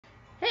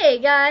Hey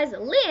guys,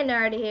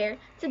 Leonard here.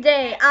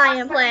 Today I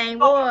am playing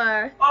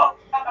more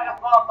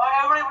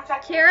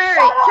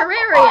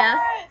Terraria.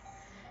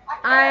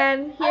 I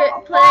am here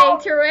playing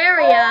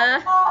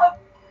Terraria.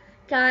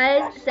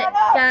 Guys, say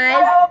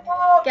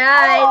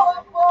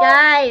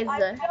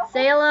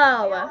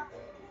hello.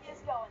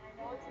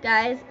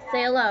 Guys,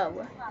 say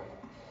hello.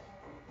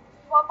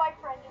 Well, my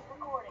friend is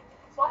recording,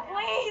 so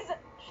please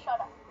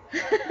shut up.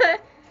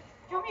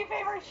 Do me a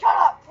favor and shut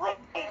up, please.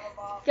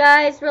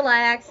 Guys,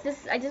 relax.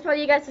 I just want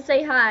you guys to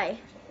say hi.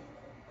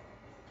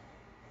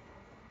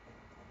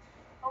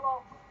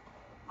 Hello.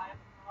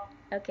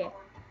 Okay.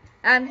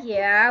 I'm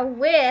here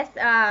with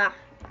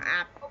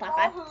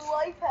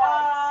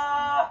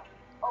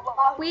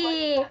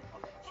we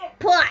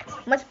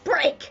put. Let's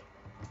break.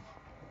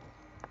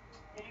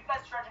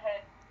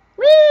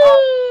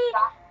 Whee!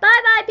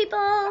 Bye bye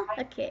people.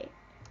 Okay.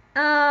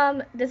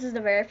 This is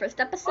the very first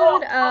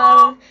episode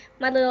of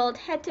my little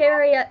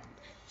Terraria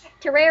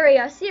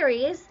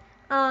series.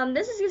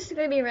 This is just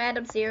gonna be a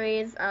random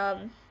series.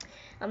 I'm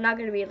not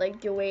gonna be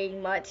like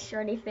doing much or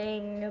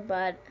anything,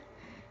 but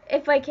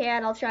if I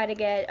can, I'll try to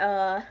get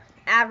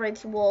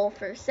average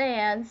wolf or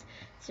Sans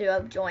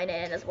to join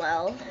in as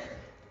well.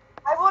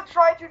 I will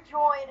try to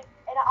join,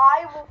 and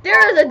I will.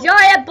 There's a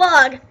giant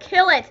bug.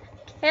 Kill it.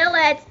 Kill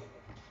it.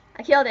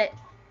 I killed it.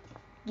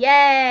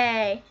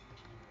 Yay.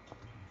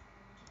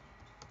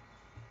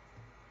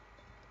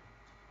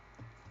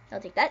 I'll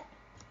take that.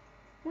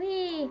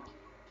 Whee!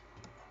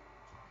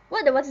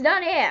 What's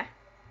down here?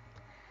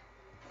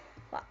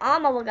 Well,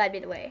 Alma will guide me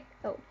the way.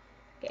 Oh,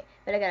 okay.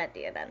 But I got it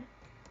there then.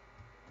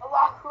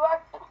 Allahu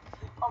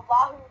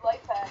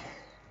life hack.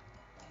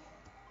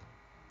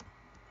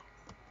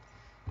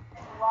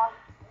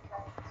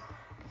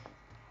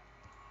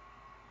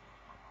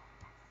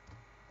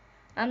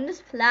 I'm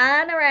just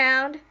flying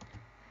around,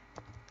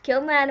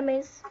 killing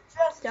enemies. I'm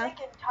just sick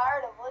and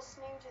tired of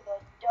listening to the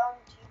dumb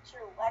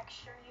teacher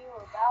lecture you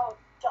about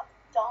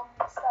dumb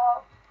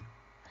stuff.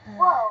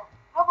 Well,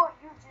 how about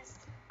you just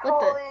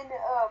call in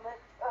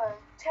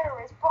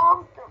terrorist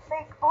bomb or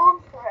fake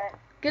bomb threat?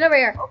 Get over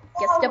here,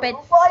 you stupid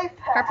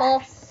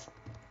purple.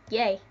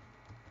 Yay!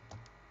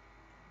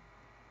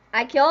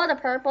 I killed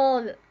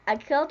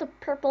the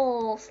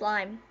purple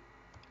slime.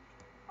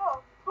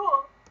 Oh,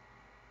 cool.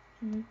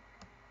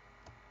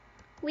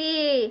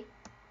 Wee.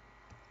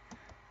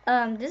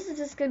 This is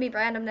just gonna be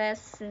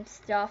randomness and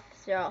stuff,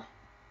 so.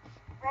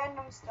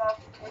 Random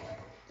stuff.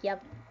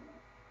 Yep.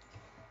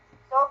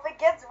 So if it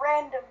gets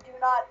random, do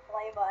not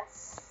blame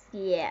us.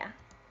 Yeah.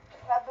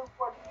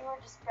 For viewer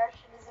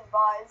discretion is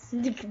advised.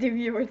 The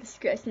viewer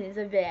discretion is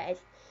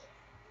advised.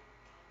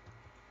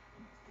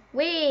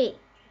 Wee.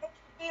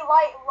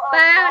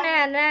 Bow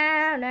now,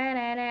 now, now,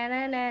 now,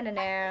 now, now, now,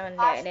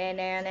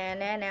 now, now,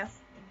 now, now.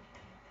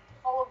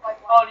 Oh,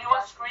 do you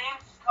want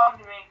screams? Just come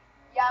to me.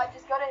 Yeah,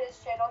 just go to his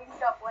channel. He's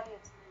got plenty of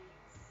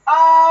screams.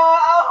 Oh,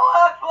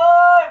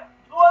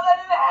 what that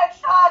in a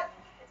headshot?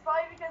 It's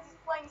probably because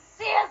he's playing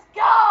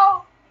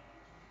CS:GO.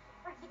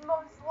 Freaking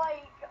most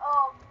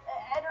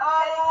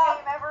entertaining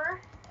game ever.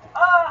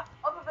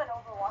 Other than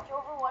Overwatch.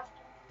 Overwatch,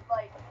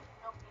 like,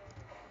 nope.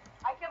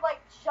 I could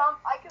jump.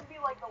 I could be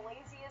like the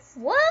laziest.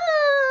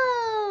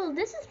 Whoa!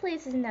 This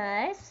place is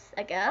nice,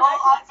 I guess. Oh,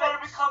 I better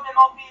become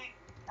MLP.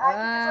 You're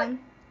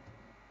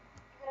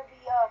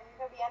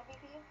gonna be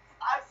MVP?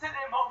 I said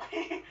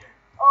MLP.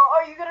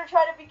 Are you gonna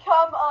try to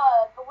become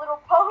the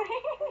little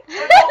pony?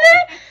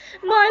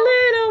 My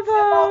little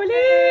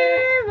pony,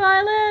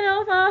 my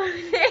little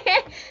pony.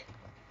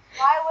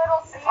 My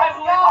little CS:GO. If I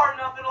believe hard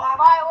enough, it'll happen.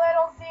 My little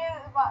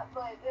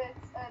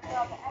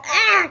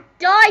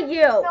Die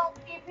you!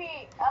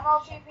 MLTP.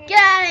 Get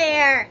out of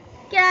here!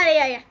 Get out of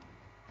here!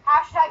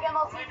 Hashtag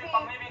MLTP.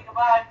 I'm leaving.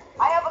 Goodbye.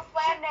 I have a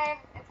clan name.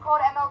 It's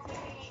called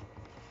MLTP.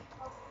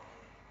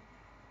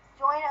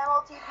 Join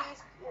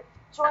MLTP.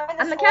 Join the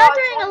I'm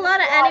encountering a lot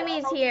of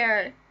enemies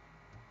here.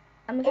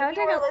 If you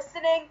are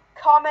listening,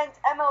 comment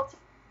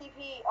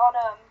MLTP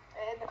on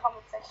in the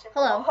comment section.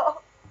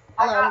 Hello.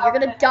 Hello, you're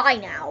gonna die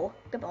now.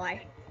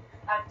 Goodbye.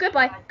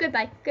 Goodbye,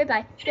 goodbye,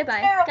 goodbye,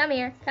 goodbye. Come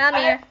here, come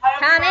here,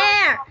 come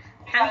here!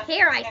 Come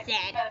here, I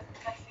said.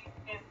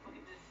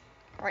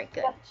 Alright,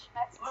 good.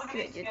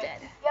 Good, you're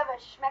dead. You have a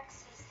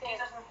schmexy skin. These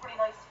are some pretty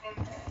nice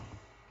skins.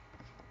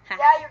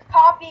 Yeah, you're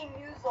copying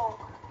Muzel.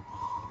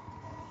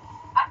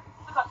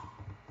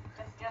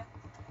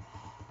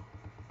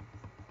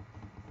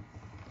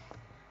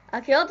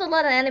 I killed a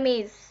lot of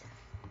enemies.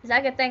 Is that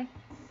a good thing?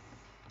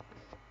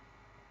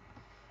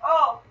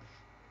 Oh!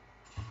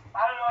 I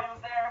don't know, he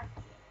was there.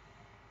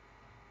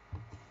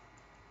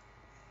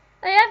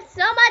 I have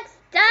so much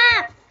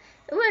stuff!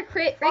 Ooh,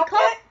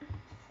 recall.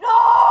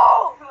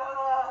 No!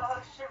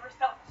 Shiver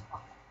stuff.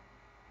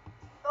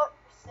 Oh,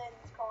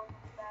 Sin's calling me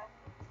back.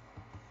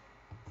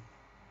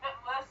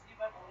 Unless you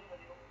might believe it.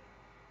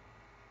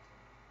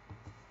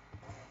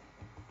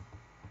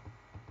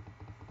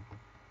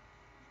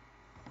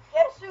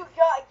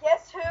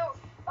 Guess who? You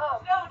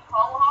have a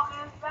tomahawk in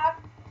his back?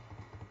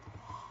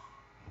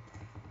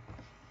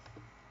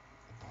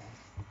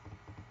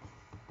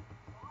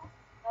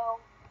 No.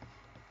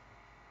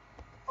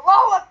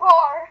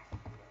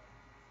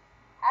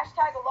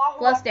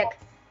 Glow stick.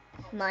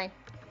 Mine.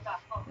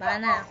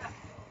 Mine now.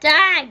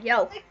 Die,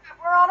 yo.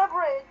 We're on a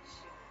bridge.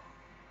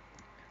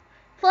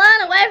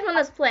 Flying away from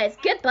this place.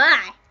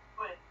 Goodbye.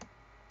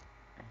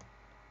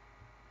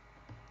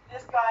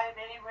 This guy, in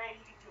any way,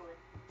 he can do it.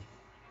 He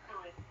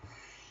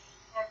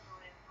can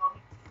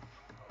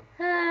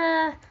do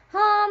it.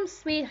 Home,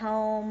 sweet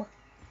home.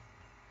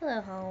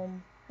 Hello,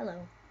 home.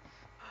 Hello.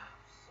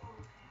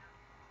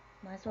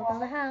 Might as well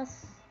build a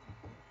house.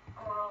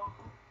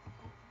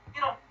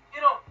 Get him!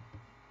 Get him!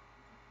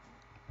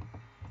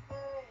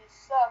 You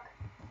suck.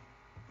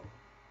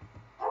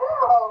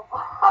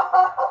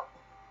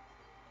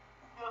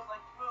 Feels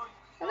like food.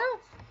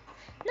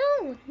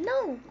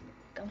 No.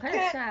 I'm kind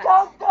of sad.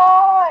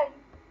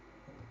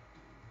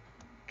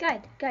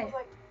 Guide! Guide.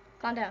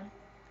 Calm down.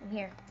 I'm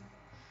here.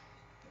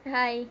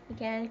 Hi, you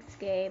can't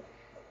escape.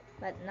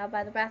 But not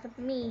by the wrath of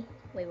me.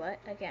 Wait, what?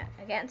 I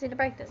can't seem to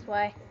break this.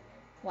 Why?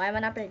 Why am I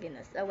not breaking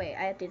this? Oh wait,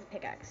 I have to use a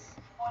pickaxe.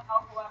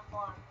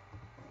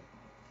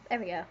 There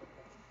we go.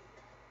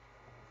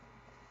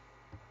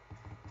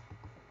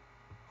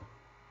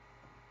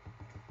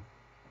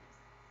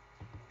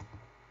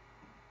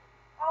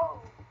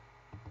 Oh.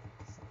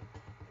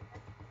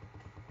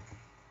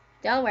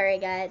 Don't worry,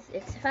 guys.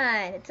 It's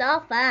fine. It's all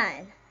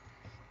fine.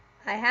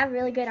 I have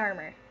really good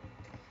armor.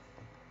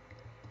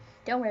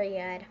 Don't worry,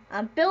 guys.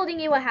 I'm building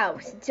you a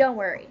house. Don't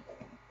worry.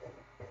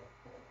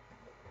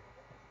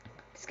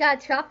 Just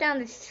gotta chop down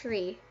this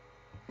tree.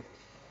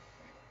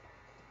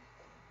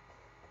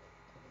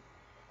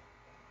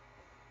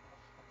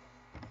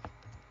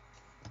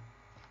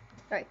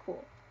 Alright,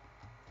 cool.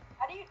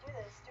 How do you do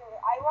this?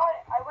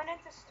 I went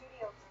into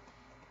studio.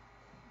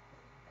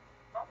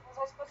 Was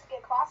I supposed to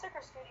get classic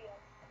or studio?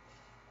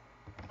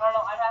 No,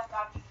 I'd have to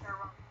actually share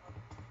around.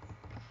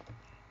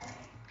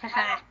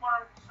 Haha.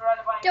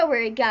 Don't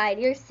worry, guide.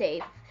 You're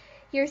safe.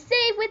 You're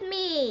safe with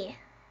me.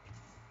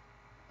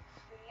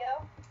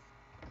 Studio?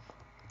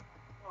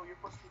 Oh, you're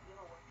supposed to be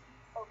doing one.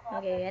 Oh,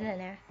 classic. Okay, get in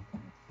there.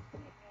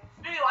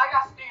 Studio, I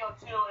got studio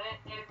too,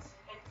 and it's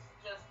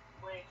just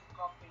way too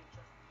complicated.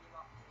 Trust me, you're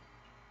not.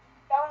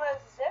 That one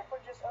has zip or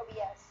just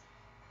OBS?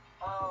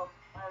 I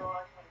don't know.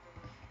 I can't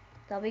remember.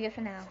 That'll be good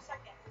for now. Just a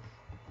second.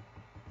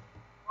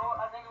 Oh,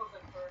 I think it was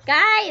like first.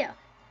 Guide!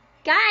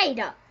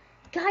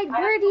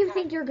 Where do you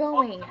think you're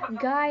going?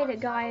 Guide.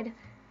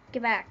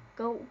 Get back.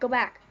 Go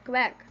back. Go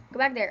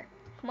back there.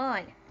 Come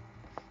on.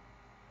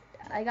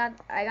 I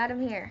got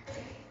him here.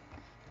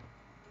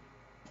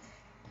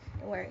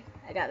 Don't worry.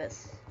 I got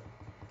this.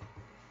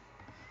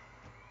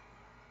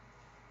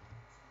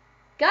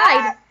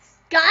 Guide!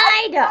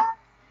 You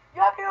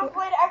haven't even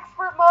played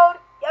expert mode.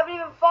 You haven't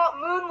even fought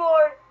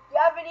Moonlord. You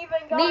haven't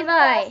even gone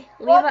Levi.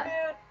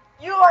 Dude,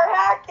 you are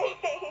hacking.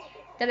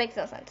 That makes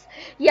no sense.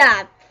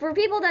 Yeah, for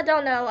people that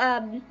don't know,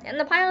 in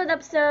the pilot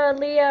episode,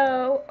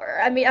 Leo,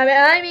 I mean,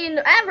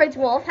 Average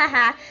Wolf,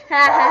 haha,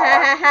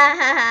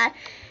 that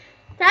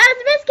was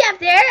a miscap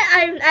there.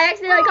 I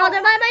accidentally called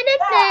him by my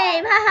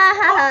nickname,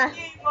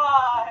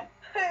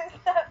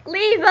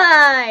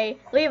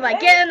 Levi,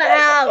 get in the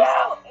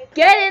house.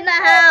 Get in the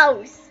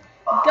house.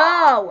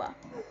 Go.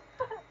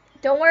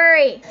 Don't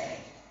worry.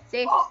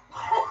 See?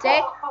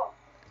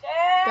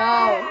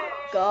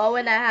 Go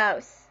in the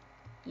house.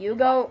 You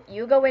go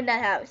in the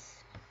house.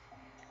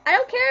 I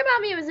don't care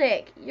about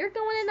music. You're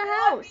going in the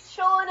house.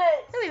 Don't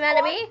be mad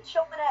at me.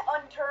 Chilling at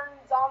unturned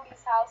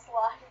zombies' house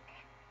like.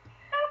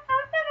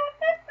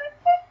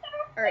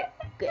 Alright,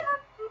 good.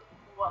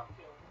 One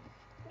kill.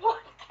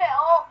 One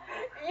kill?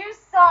 You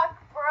suck,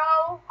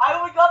 bro. I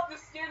only got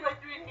this skin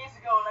like 3 days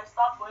ago, and I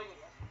stopped playing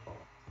it.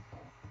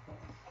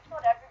 I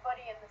killed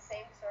everybody in the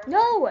same server.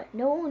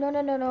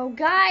 No.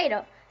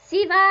 Guide.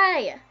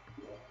 Levi.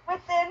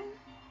 Within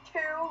 2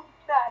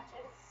 matches.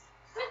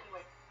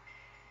 Anyway.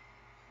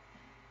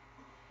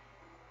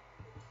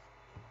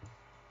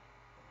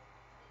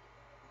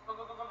 Go.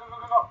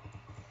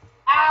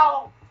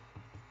 Ow!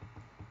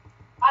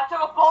 I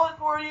took a bullet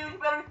for you. You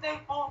better be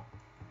thankful.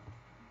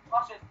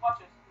 Watch this.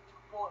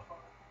 Bullet for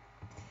me.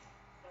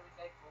 Better be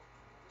thankful.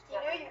 He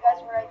knew you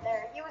guys were right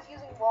there. He was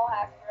using wall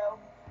hack, bro.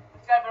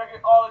 This guy better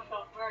get all the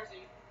kills. Where is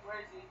he?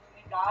 Did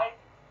he die?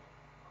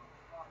 Oh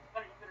my god. You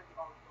better get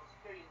all the kills.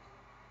 Here he is.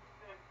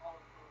 You better get all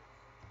the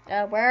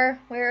kills.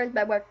 Where is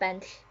my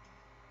workbench?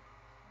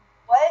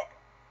 What?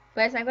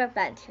 Where's my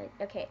workbench?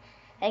 Okay,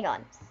 hang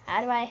on.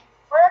 How do I?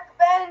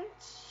 Workbench.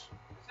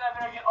 This guy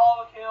better get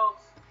all the kills.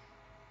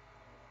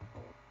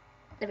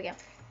 There we go.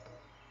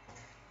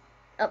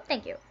 Oh,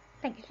 thank you,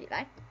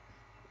 Levi.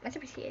 Much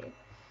appreciated.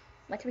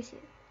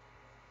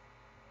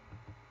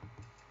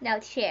 Now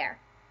chair.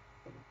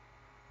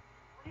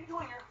 What are you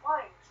doing? You're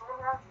flying. So where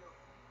around you?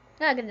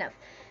 Not good enough.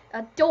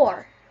 A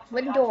door.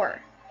 Wooden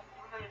door.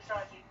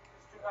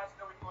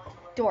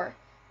 Door.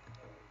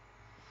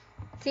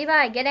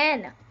 Levi, get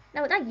in.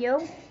 No, not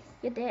you.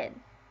 You're dead.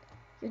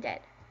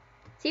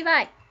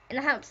 Levi, in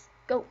the house.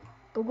 Go.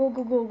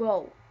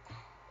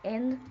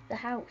 In the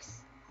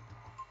house.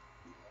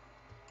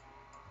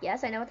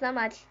 Yes, I know it's not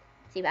much.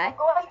 Levi,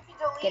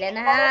 get in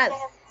the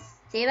house.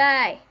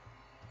 Levi.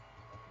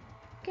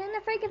 Get in the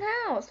freaking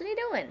house. What are you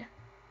doing?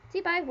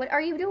 T-Bye, what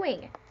are you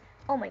doing?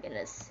 Oh my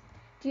goodness.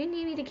 Do you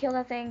need me to kill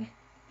that thing?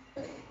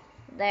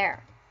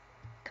 There.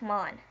 Come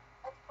on.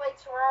 Let's play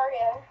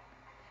Terraria.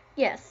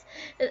 Yes.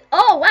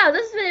 Oh wow,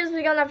 this video's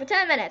been going on for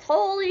 10 minutes.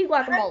 Holy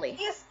guacamole.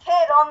 This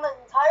kid on the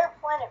entire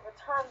planet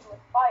returns with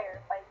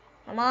fire.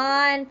 Come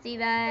on,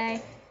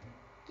 T-Bye.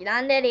 Get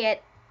on,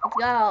 idiot. Let's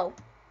go.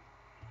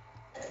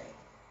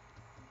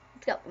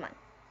 Let's go. Come on.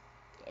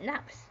 In the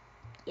house.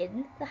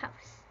 In the house.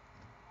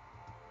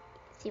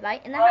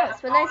 T-Bye, in the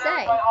house. What did I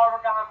say?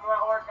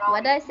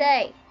 What did I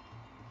say?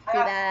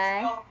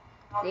 T-Bye.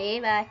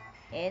 T-Bye.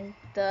 In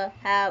the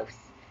house.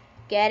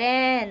 Get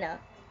in.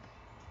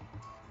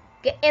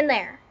 Get in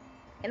there.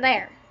 In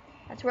there.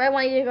 That's where I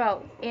want you to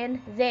go.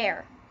 In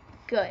there.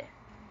 Good.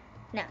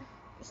 Now,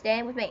 you're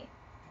staying with me.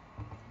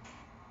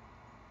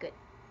 Good.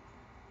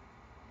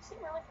 Sit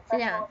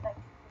down.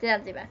 Sit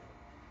down, T-Bye.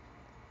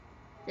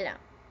 Sit down.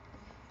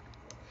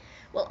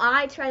 Well,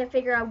 I try to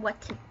figure out what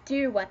to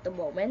do at the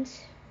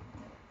moment.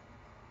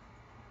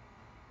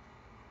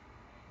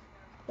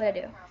 What do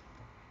I do?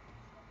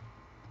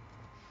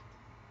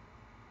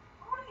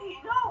 How did he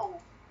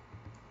know?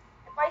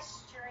 If I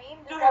stream,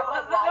 Dude,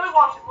 let me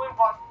watch it. Let me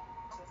watch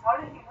this. How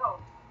did he know?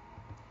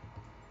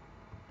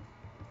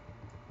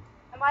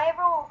 Am I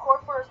able to record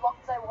for as long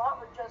as I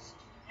want, or just?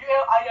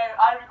 Yeah,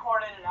 I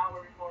recorded an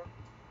hour before.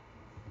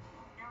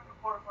 You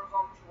recorded for as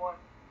long as you want.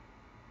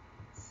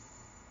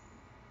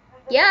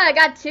 Yeah, I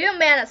got 2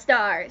 mana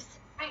stars.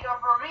 For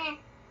me,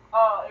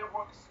 it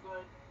works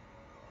good.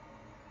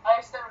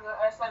 I set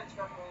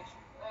extrapolation.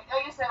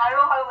 Like I said, I don't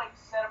know how to like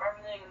set up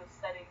everything in the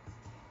settings.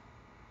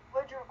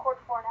 What did you record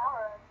for an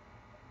hour?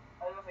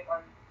 I don't think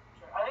I'm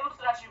sure. I think it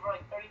was actually for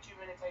like 32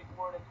 minutes, like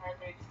for an entire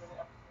 32-minute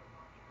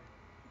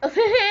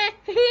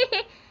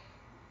episode.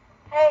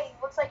 Hey,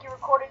 looks like you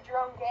recorded your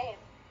own game.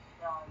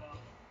 No, I know.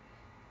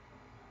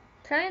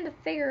 Trying to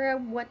figure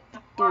out what to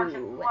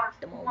do at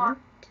the moment.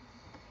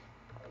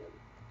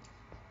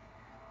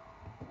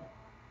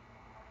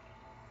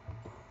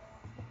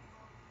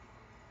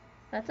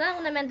 That's not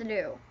what I meant to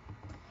do.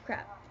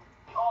 Crap.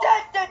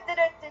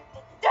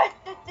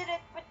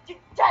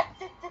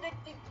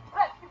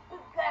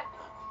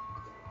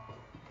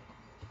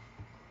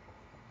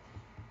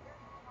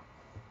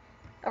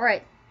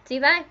 Alright,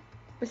 T-Bye,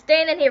 we're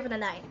staying in here for the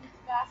night.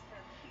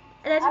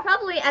 And I should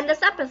probably end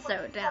this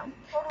episode now.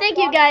 Thank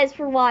you guys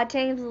for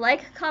watching.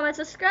 Like, comment,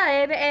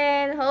 subscribe,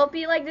 and hope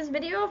you like this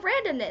video of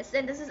randomness.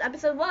 And this is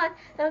episode 1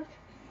 of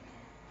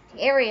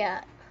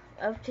Terraria.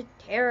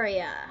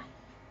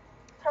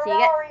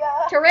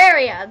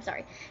 Terraria. I'm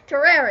sorry.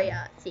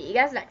 Terraria. See you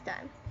guys next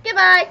time.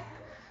 Goodbye.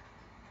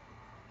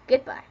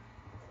 Goodbye.